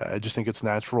I just think it's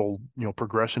natural,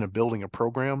 progression of building a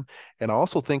program. And I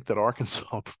also think that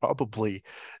Arkansas probably,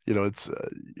 it's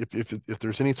if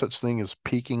there's any such thing as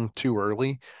peaking too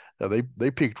early,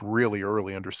 they peaked really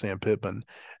early under Sam Pittman.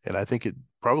 And I think it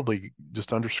probably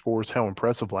just underscores how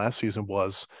impressive last season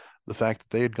was. The fact that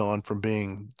they had gone from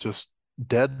being just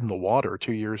dead in the water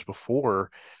 2 years before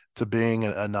to being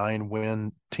a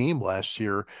 9-win team last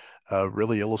year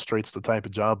really illustrates the type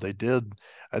of job they did.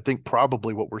 I think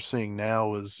probably what we're seeing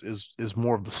now is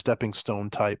more of the stepping stone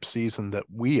type season that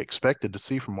we expected to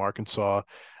see from Arkansas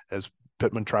as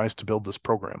Pittman tries to build this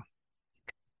program.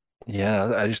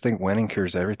 Yeah, I just think winning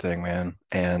cures everything, man.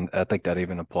 And I think that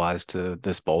even applies to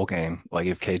this bowl game. Like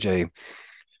if KJ,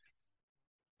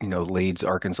 leads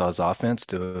Arkansas's offense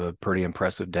to a pretty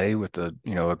impressive day with a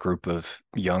group of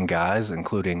young guys,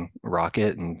 including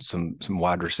Rocket and some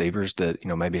wide receivers that,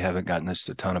 maybe haven't gotten just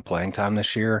a ton of playing time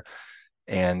this year.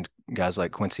 And guys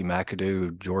like Quincy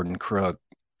McAdoo, Jordan Crook,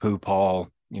 Pooh Paul,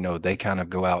 they kind of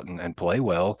go out and play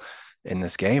well in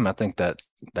this game. I think that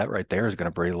right there is going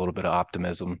to breed a little bit of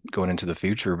optimism going into the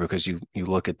future, because you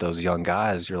look at those young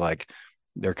guys, you're like,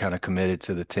 they're kind of committed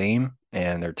to the team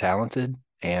and they're talented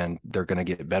and they're going to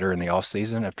get better in the off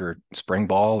season after spring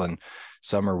ball. And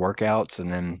summer workouts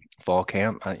and then fall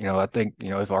camp. I think,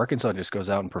 if Arkansas just goes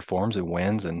out and performs and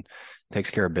wins and takes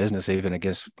care of business, even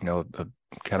against, a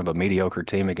kind of a mediocre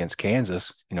team against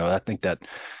Kansas, I think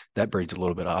that breeds a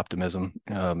little bit of optimism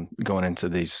going into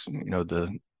these,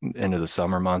 the end of the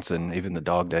summer months and even the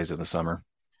dog days of the summer.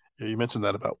 Yeah, you mentioned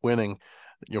that about winning.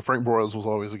 Frank Broyles was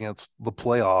always against the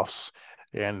playoffs,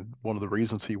 and one of the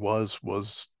reasons he was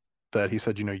that he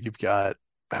said, you've got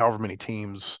however many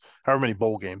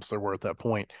bowl games there were at that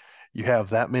point. You have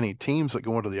that many teams that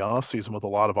go into the offseason with a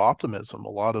lot of optimism, a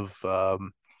lot of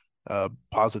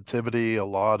positivity, a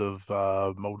lot of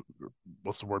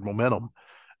momentum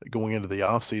going into the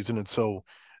offseason. And so,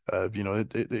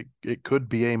 it could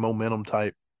be a momentum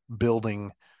type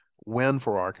building win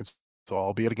for Arkansas,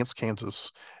 albeit against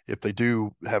Kansas, if they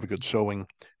do have a good showing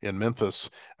in Memphis.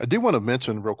 I do want to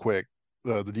mention real quick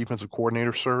the defensive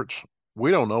coordinator search. We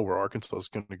don't know where Arkansas is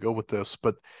going to go with this,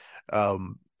 but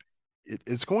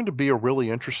it's going to be a really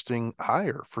interesting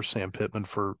hire for Sam Pittman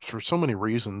for so many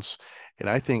reasons. And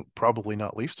I think probably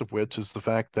not least of which is the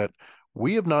fact that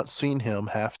we have not seen him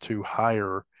have to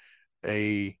hire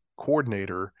a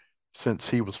coordinator since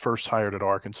he was first hired at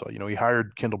Arkansas. He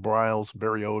hired Kendall Briles,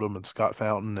 Barry Odom, and Scott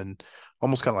Fountain, and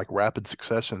almost kind of like rapid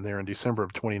succession there in December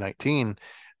of 2019.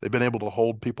 They've been able to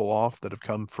hold people off that have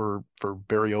come for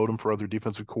Barry Odom for other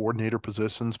defensive coordinator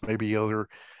positions, maybe other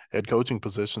head coaching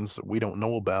positions that we don't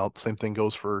know about. Same thing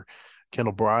goes for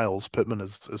Kendall Briles. Pittman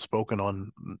has spoken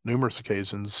on numerous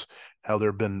occasions how there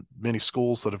have been many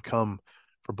schools that have come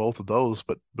for both of those,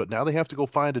 but now they have to go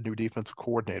find a new defensive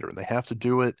coordinator, and they have to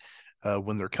do it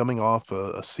when they're coming off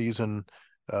a season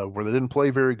where they didn't play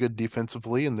very good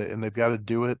defensively, and they've got to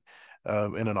do it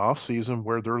in an off season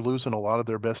where they're losing a lot of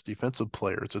their best defensive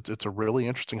players. It's a really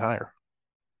interesting hire.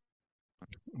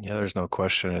 Yeah, there's no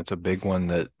question. It's a big one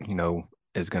that,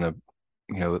 is going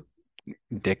to,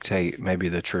 dictate maybe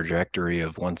the trajectory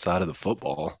of one side of the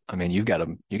football. I mean, you got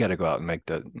to go out and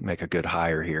make a good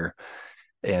hire here.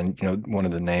 And, one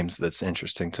of the names that's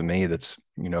interesting to me that's,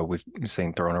 we've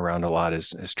seen thrown around a lot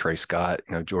is Trey Scott,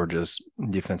 Georgia's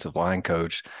defensive line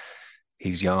coach.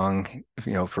 He's young,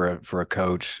 for a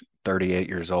coach, 38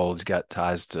 years old. He's got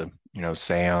ties to,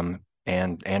 Sam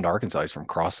and Arkansas. He's from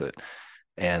Crossett.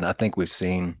 And I think we've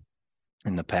seen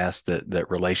in the past that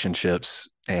relationships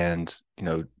and,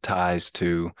 ties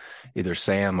to either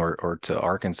Sam or to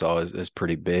Arkansas is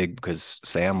pretty big, because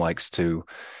Sam likes to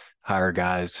hire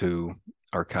guys who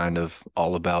are kind of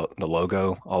all about the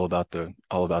logo, all about the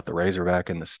Razorback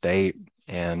and the state,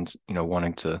 and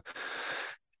wanting to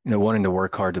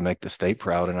work hard to make the state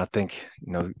proud. And I think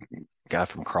guy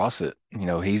from Crossett,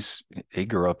 he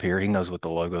grew up here, he knows what the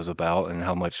logo's about and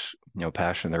how much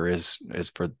passion there is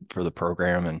for the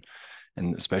program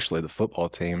and especially the football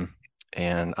team.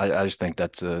 And I just think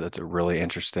that's a really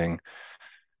interesting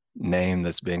name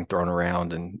that's being thrown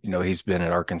around. And he's been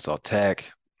at Arkansas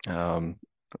Tech,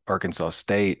 Arkansas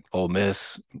State, Ole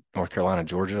Miss, North Carolina,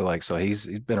 Georgia. So he's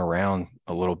been around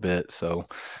a little bit. So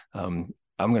I'm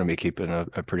going to be keeping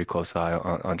a pretty close eye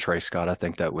on Trey Scott. I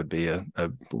think that would be a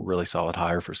really solid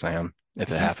hire for Sam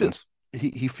if it happens.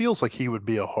 He feels like he would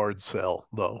be a hard sell,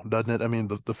 though, doesn't it? I mean,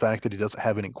 the fact that he doesn't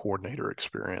have any coordinator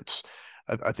experience,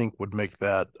 I think would make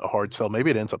that a hard sell. Maybe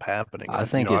it ends up happening. I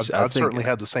think I've certainly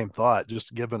had the same thought,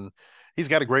 just given he's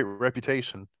got a great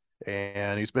reputation.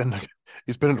 And he's been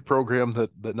in a program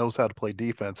that knows how to play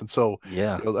defense. And so,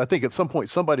 yeah, I think at some point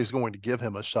somebody's going to give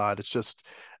him a shot. It's just,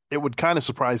 it would kind of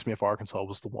surprise me if Arkansas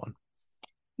was the one.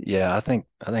 Yeah, I think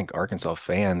Arkansas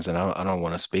fans, and I don't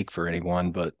want to speak for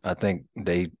anyone, but I think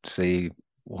they see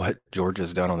what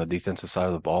Georgia's done on the defensive side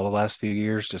of the ball the last few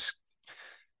years. Just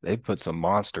they've put some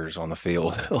monsters on the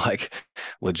field, like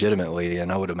legitimately.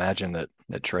 And I would imagine that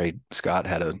Trey Scott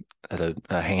had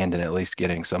a hand in at least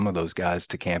getting some of those guys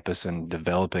to campus and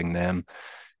developing them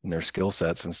and their skill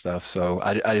sets and stuff. So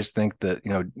I just think that,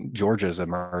 Georgia's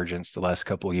emergence the last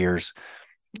couple of years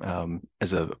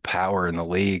as a power in the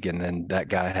league, and then that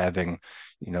guy having,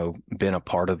 been a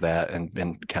part of that and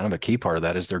been kind of a key part of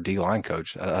that is their D-line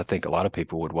coach. I think a lot of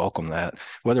people would welcome that,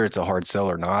 whether it's a hard sell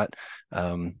or not.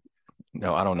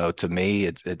 No, I don't know. To me,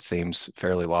 it seems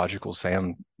fairly logical.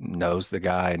 Sam knows the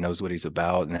guy, knows what he's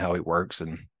about and how he works,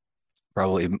 and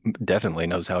probably definitely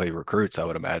knows how he recruits, I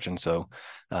would imagine. So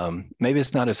maybe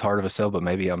it's not as hard of a sell, but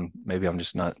maybe I'm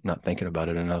just not thinking about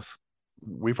it enough.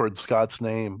 We've heard Scott's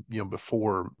name,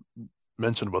 before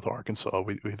mentioned with Arkansas.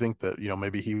 We think that,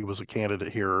 maybe he was a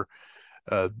candidate here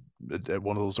at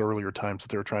one of those earlier times that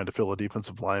they were trying to fill a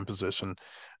defensive line position.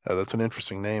 That's an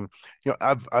interesting name.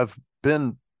 I've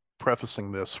been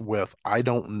prefacing this with, I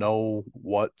don't know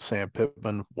what Sam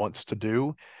Pittman wants to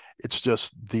do. It's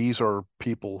just these are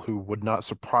people who would not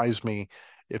surprise me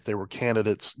if they were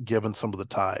candidates given some of the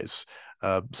ties.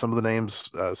 Some of the names,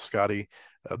 Scotty,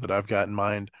 that I've got in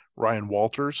mind, Ryan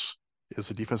Walters is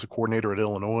the defensive coordinator at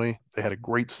Illinois. They had a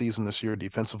great season this year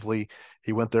defensively.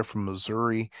 He went there from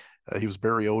Missouri. He was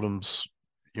Barry Odom's,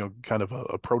 kind of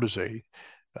a protege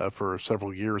for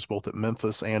several years, both at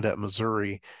Memphis and at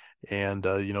Missouri. And,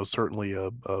 certainly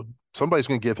somebody's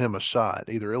going to give him a shot.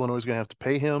 Either Illinois is going to have to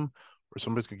pay him or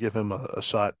somebody's going to give him a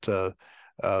shot to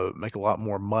make a lot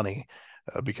more money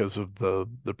because of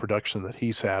the production that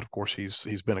he's had. Of course,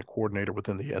 he's been a coordinator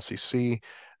within the SEC.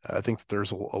 I think that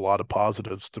there's a lot of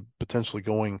positives to potentially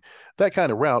going that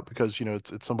kind of route because,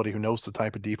 it's somebody who knows the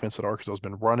type of defense that Arkansas has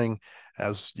been running,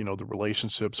 has, the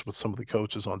relationships with some of the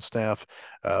coaches on staff.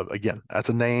 Again, that's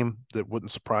a name that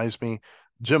wouldn't surprise me.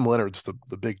 Jim Leonard's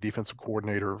the big defensive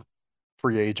coordinator,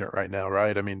 free agent right now,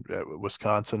 right? I mean,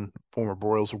 Wisconsin, former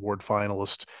Broyles Award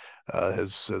finalist,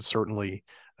 has certainly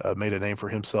made a name for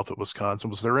himself at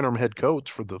Wisconsin, was their interim head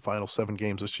coach for the final 7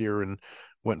 games this year and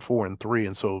went 4-3.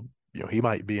 And so, he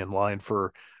might be in line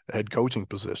for a head coaching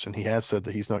position. He has said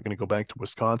that he's not going to go back to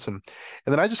Wisconsin.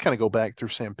 And then I just kind of go back through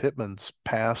Sam Pittman's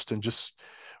past and just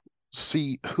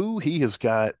see who he has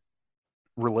got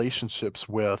relationships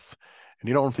with. And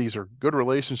you don't know if these are good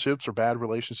relationships or bad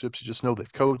relationships. You just know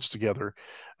they've coached together.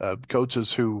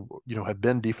 Coaches who, have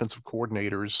been defensive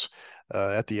coordinators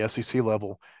at the SEC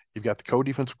level. You've got the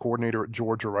co-defensive coordinator at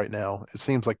Georgia right now. It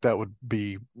seems like that would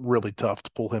be really tough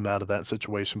to pull him out of that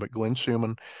situation. But Glenn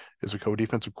Schumann is a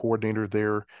co-defensive coordinator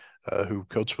there who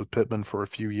coached with Pittman for a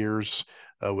few years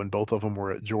when both of them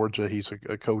were at Georgia. He's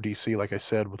a co-DC, like I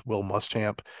said, with Will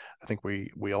Muschamp. I think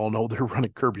we all know they're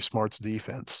running Kirby Smart's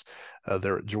defense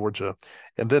there at Georgia.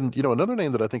 And then, another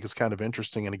name that I think is kind of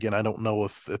interesting, and again, I don't know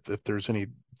if there's any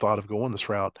thought of going this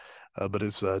route, but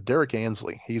it's Derek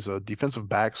Ansley. He's a defensive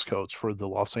backs coach for the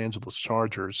Los Angeles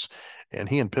Chargers, and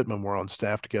he and Pittman were on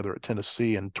staff together at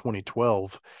Tennessee in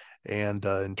 2012. And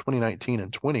in 2019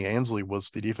 and 20, Ansley was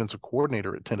the defensive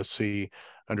coordinator at Tennessee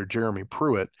under Jeremy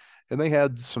Pruitt, and they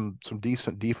had some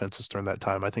decent defenses during that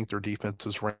time. I think their defense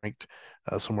is ranked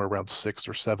somewhere around 6th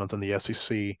or 7th in the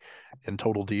SEC in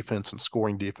total defense and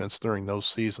scoring defense during those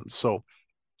seasons. So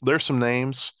there's some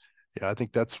names. Yeah, I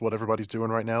think that's what everybody's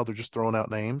doing right now. They're just throwing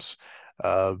out names.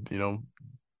 Who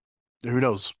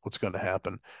knows what's going to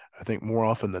happen? I think more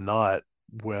often than not,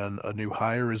 when a new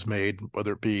hire is made,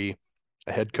 whether it be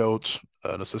a head coach,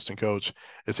 an assistant coach,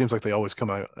 it seems like they always come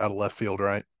out of left field,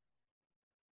 right?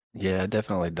 Yeah, it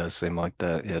definitely does seem like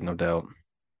that. Yeah, no doubt.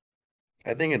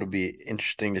 I think it'll be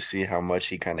interesting to see how much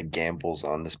he kind of gambles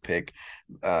on this pick,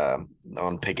 on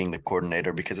picking the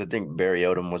coordinator, because I think Barry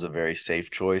Odom was a very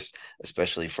safe choice,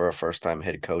 especially for a first-time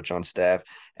head coach on staff.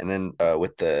 And then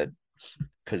with the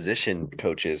position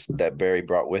coaches that Barry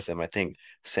brought with him, I think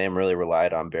Sam really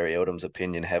relied on Barry Odom's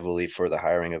opinion heavily for the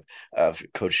hiring of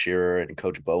Coach Shearer and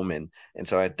Coach Bowman. And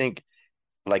so I think,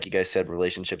 like you guys said,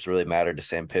 relationships really matter to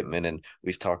Sam Pittman. And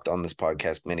we've talked on this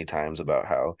podcast many times about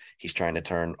how he's trying to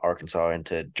turn Arkansas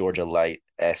into Georgia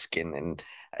Light-esque. And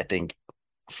I think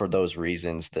for those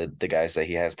reasons, the guys that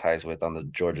he has ties with on the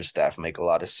Georgia staff make a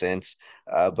lot of sense.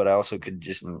 But I also could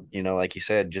just, like you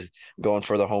said, just going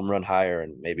for the home run hire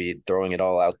and maybe throwing it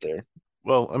all out there.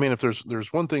 Well, I mean, if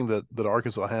there's one thing that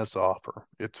Arkansas has to offer,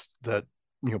 it's that,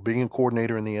 being a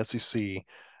coordinator in the SEC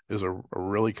is a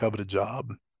really coveted job.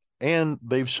 And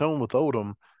they've shown with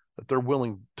Odom that they're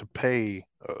willing to pay,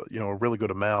 a really good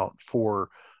amount for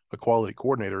a quality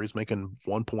coordinator. He's making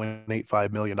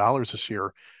 $1.85 million this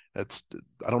year. I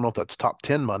don't know if that's top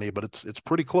 10 money, but it's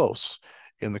pretty close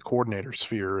in the coordinator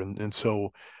sphere. And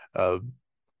so,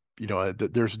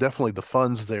 there's definitely the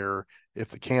funds there if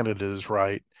the candidate is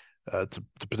right to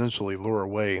potentially lure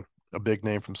away a big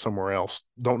name from somewhere else.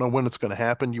 Don't know when it's going to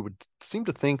happen. You would seem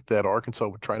to think that Arkansas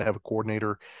would try to have a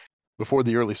coordinator before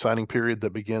the early signing period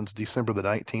that begins December the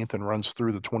 19th and runs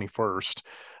through the 21st.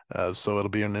 So it'll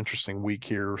be an interesting week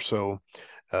here or so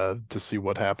to see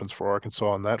what happens for Arkansas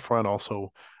on that front.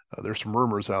 Also, there's some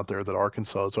rumors out there that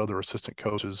Arkansas's other assistant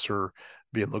coaches are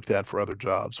being looked at for other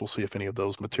jobs. We'll see if any of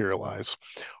those materialize.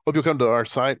 Hope you'll come to our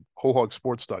site,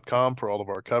 wholehogsports.com, for all of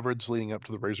our coverage leading up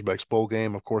to the Razorbacks bowl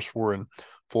game. Of course, we're in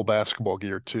full basketball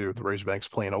gear too. The Razorbacks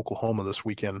playing Oklahoma this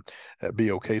weekend at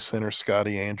BOK Center.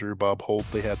 Scotty, Andrew, Bob Holt,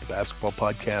 they had the basketball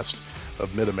podcast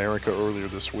of Mid-America earlier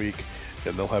this week,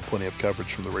 and they'll have plenty of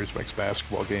coverage from the Razorbacks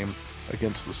basketball game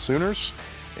against the Sooners.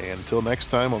 And until next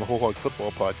time on the Whole Hog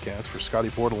Football Podcast, for Scotty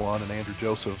Bordelon and Andrew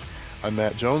Joseph, I'm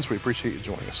Matt Jones. We appreciate you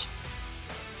joining us.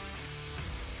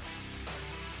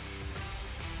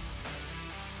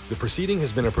 The proceeding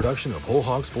has been a production of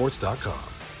WholeHogSports.com.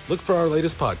 Look for our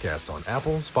latest podcasts on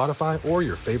Apple, Spotify, or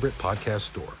your favorite podcast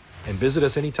store. And visit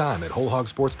us anytime at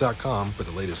wholehogsports.com for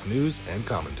the latest news and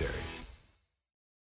commentary.